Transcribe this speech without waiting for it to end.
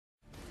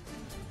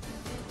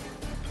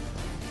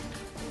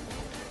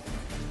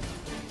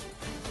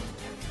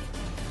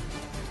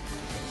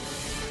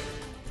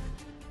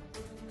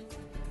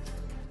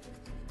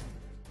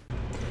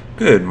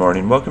Good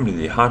morning. Welcome to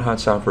the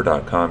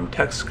hotsoftware.com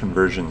text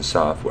conversion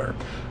software.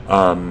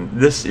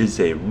 This is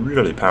a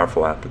really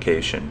powerful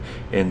application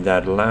in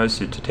that allows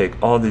you to take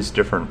all these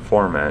different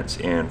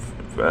formats and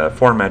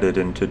format it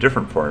into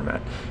different format.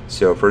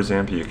 So for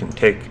example, you can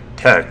take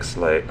text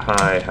like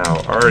 "Hi, how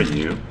are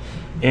you?"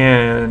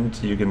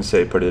 and you can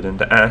say put it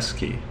into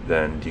ASCII,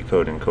 then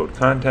decode and encode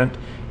content,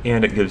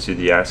 and it gives you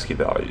the ASCII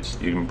values.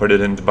 You can put it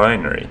into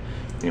binary,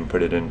 you can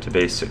put it into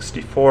base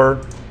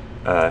 64,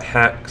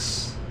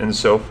 hex, and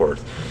so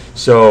forth.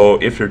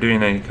 So if you're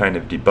doing any kind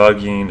of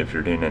debugging, if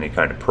you're doing any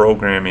kind of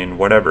programming,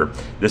 whatever,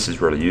 this is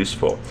really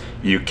useful.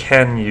 You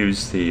can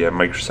use the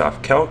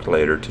Microsoft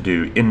calculator to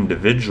do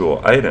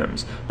individual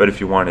items, but if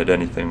you wanted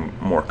anything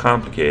more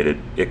complicated,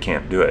 it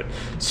can't do it.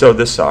 So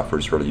this software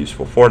is really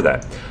useful for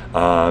that.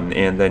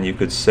 And then you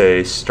could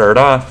say start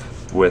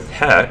off with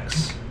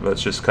hex.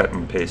 Let's just cut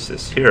and paste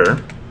this here.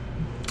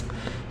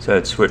 So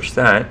I'd switch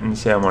that and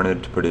say I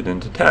wanted to put it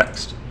into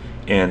text,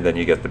 and then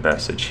you get the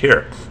message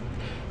here.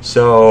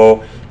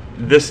 So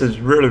this is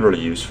really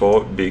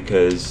useful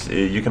because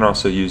you can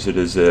also use it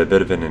as a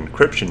bit of an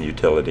encryption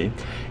utility,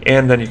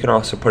 and then you can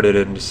also put it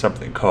into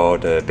something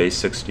called base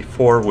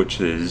 64,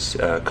 which is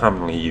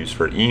commonly used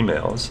for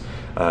emails,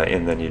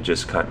 and then you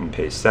just cut and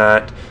paste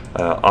that.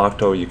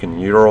 Octal, you can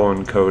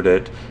urlencode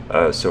it.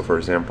 So for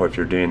example, if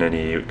you're doing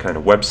any kind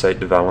of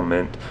website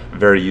development,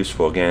 very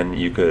useful again.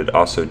 You could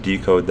also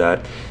decode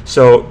that.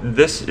 So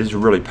this is a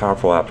really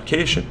powerful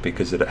application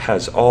because it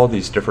has all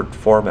these different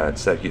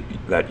formats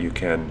that you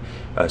can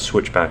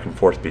switch back and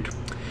forth between.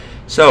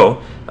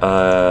 So,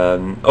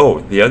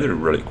 the other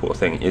really cool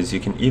thing is you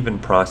can even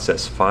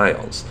process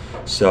files.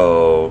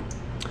 So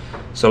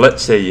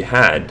let's say you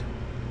had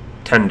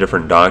 10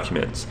 different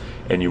documents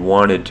and you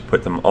wanted to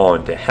put them all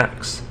into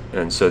hex,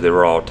 and so they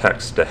were all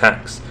text to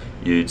hex.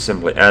 You'd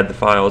simply add the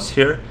files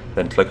here,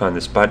 then click on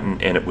this button,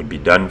 and it would be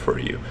done for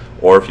you.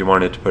 Or if you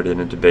wanted to put it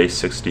into base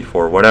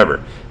 64,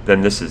 whatever,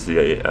 then this is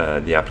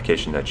the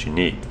application that you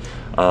need.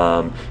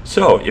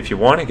 So if you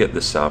want to get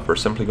this software,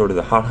 simply go to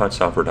the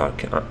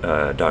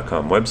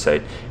hotsoftware.com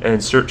website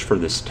and search for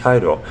this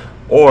title.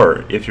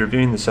 Or if you're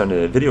viewing this on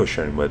a video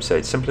sharing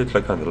website, simply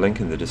click on the link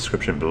in the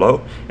description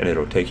below and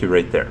it'll take you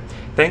right there.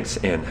 Thanks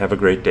and have a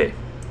great day.